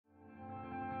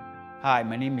Hi,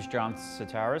 my name is John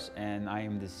Sitaras, and I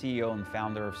am the CEO and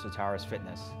founder of Sitaras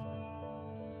Fitness.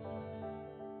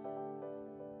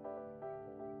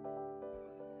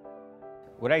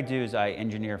 What I do is I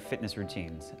engineer fitness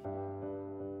routines.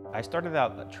 I started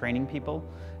out training people,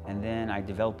 and then I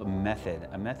developed a method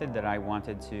that I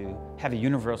wanted to have a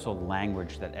universal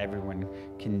language that everyone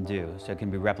can do, so it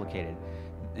can be replicated.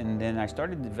 And then I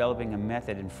started developing a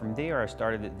method, and from there I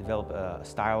started to develop a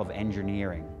style of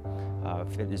engineering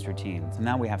fitness routines. And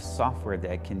now we have software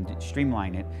that can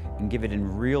streamline it and give it in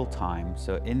real time.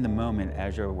 So in the moment,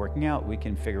 as you're working out, we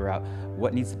can figure out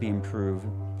what needs to be improved,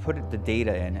 put the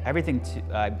data in. Everything,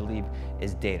 I believe,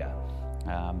 is data.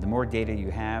 The more data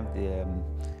you have, the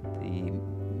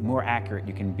more accurate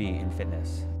you can be in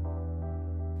fitness.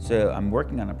 So I'm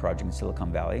working on a project in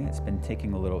Silicon Valley. It's been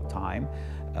taking a little time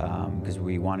because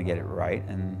we want to get it right.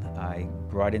 And I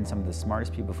brought in some of the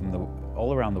smartest people from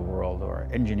all around the world, or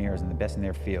engineers and the best in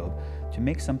their field, to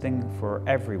make something for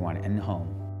everyone in home.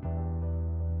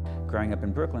 Growing up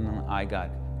in Brooklyn, I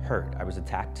got hurt. I was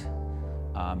attacked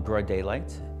broad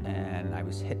daylight, and I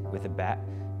was hit with a bat,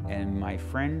 and my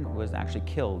friend was actually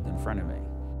killed in front of me.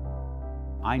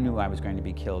 I knew I was going to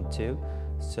be killed too,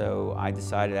 so I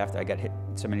decided after I got hit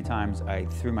so many times, I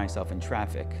threw myself in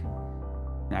traffic.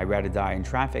 I'd rather die in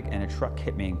traffic, and a truck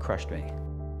hit me and crushed me.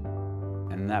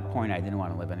 And at that point, I didn't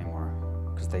want to live anymore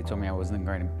because they told me I wasn't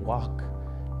going to walk.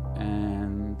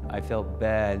 And I felt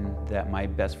bad that my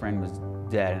best friend was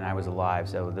dead and I was alive,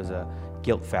 so there's a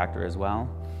guilt factor as well.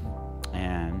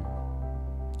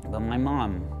 But my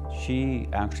mom, she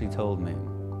actually told me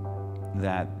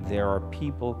that there are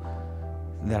people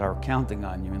that are counting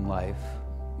on you in life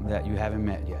that you haven't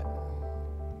met yet.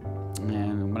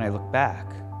 And when I look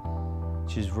back,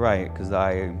 she's right, because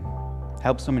I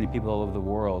helped so many people all over the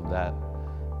world that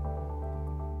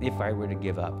if I were to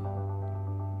give up,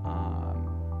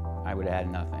 I would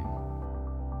add nothing.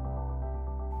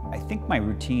 I think my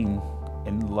routine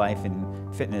in life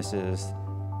and fitness is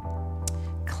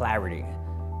clarity.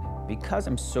 Because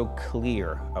I'm so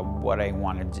clear of what I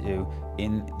want to do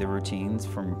in the routines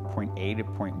from point A to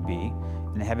point B,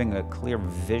 and having a clear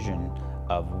vision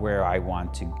of where I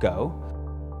want to go.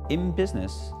 In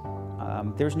business,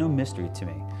 there's no mystery to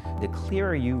me. The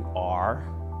clearer you are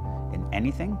in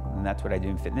anything, and that's what I do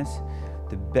in fitness,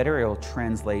 the better it will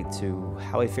translate to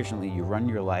how efficiently you run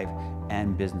your life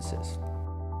and businesses.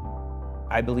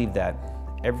 I believe that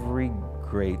every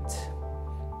great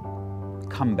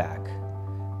comeback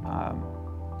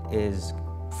is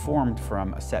formed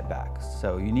from a setback.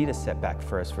 So you need a setback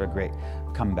first for a great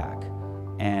comeback.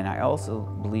 And I also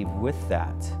believe with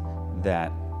that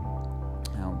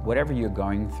whatever you're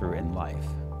going through in life,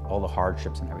 all the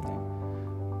hardships and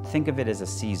everything, think of it as a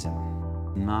season,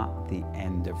 not the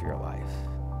end of your life.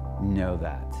 Know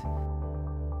that.